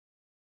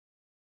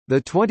The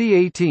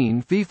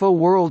 2018 FIFA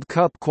World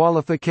Cup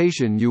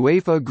qualification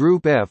UEFA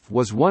Group F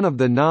was one of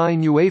the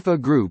 9 UEFA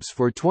groups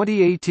for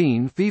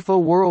 2018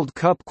 FIFA World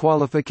Cup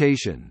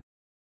qualification.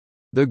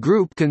 The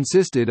group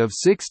consisted of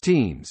 6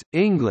 teams: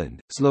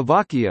 England,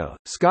 Slovakia,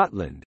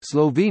 Scotland,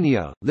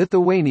 Slovenia,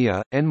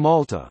 Lithuania, and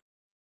Malta.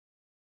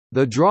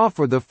 The draw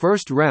for the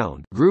first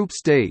round group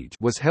stage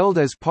was held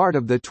as part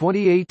of the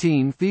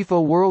 2018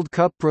 FIFA World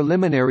Cup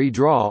preliminary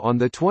draw on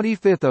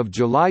 25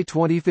 July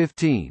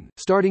 2015,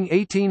 starting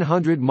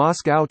 1800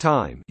 Moscow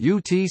time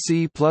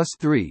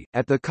UTC+3,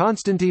 at the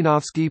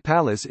Konstantinovsky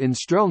Palace in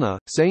Strelna,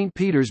 St.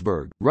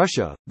 Petersburg,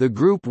 Russia. The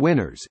group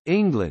winners,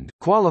 England,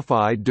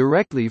 qualified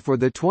directly for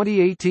the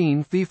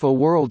 2018 FIFA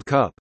World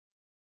Cup.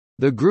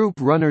 The group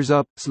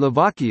runners-up,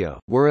 Slovakia,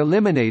 were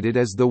eliminated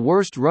as the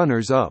worst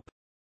runners-up.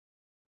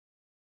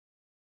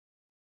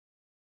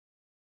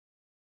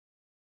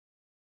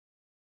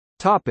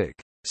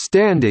 Topic: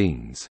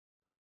 Standings.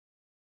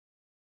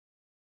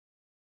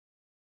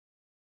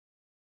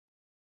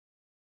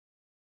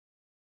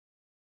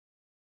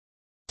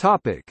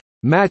 Topic: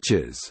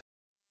 Matches.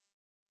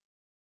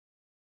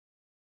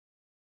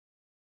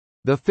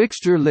 The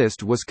fixture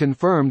list was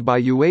confirmed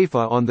by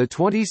UEFA on the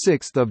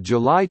 26th of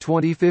July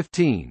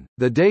 2015,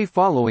 the day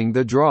following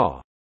the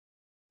draw.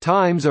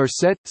 Times are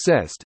set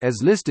 (CEST)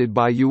 as listed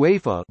by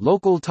UEFA.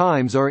 Local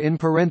times are in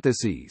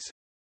parentheses.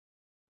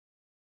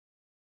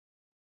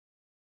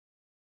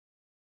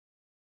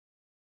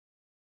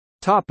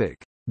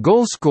 Topic: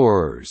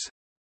 Goalscorers.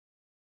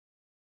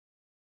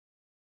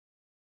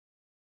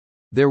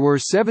 There were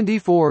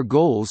 74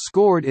 goals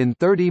scored in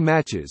 30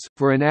 matches,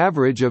 for an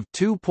average of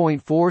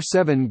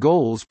 2.47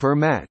 goals per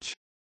match.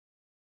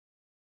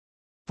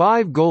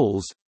 5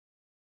 goals,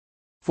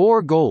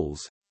 4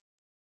 goals,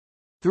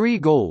 3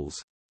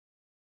 goals,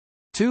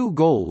 2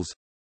 goals,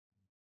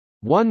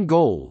 1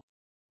 goal,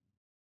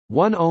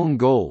 1 own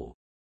goal.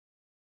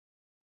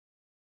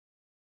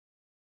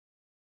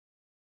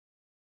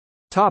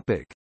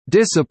 Topic: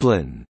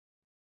 Discipline.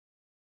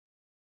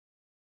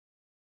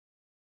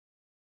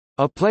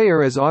 A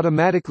player is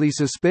automatically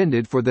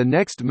suspended for the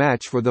next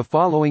match for the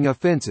following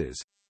offences: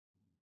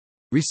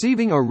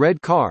 receiving a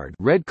red card.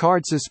 Red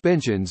card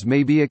suspensions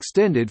may be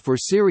extended for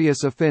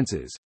serious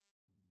offences.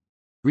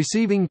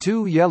 Receiving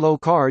 2 yellow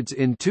cards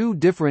in 2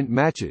 different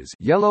matches.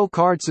 Yellow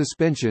card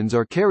suspensions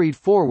are carried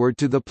forward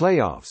to the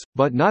playoffs,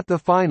 but not the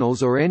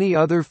finals or any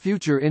other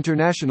future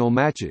international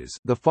matches.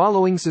 The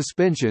following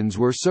suspensions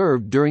were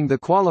served during the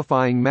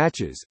qualifying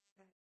matches.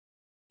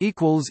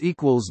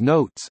 ==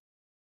 Notes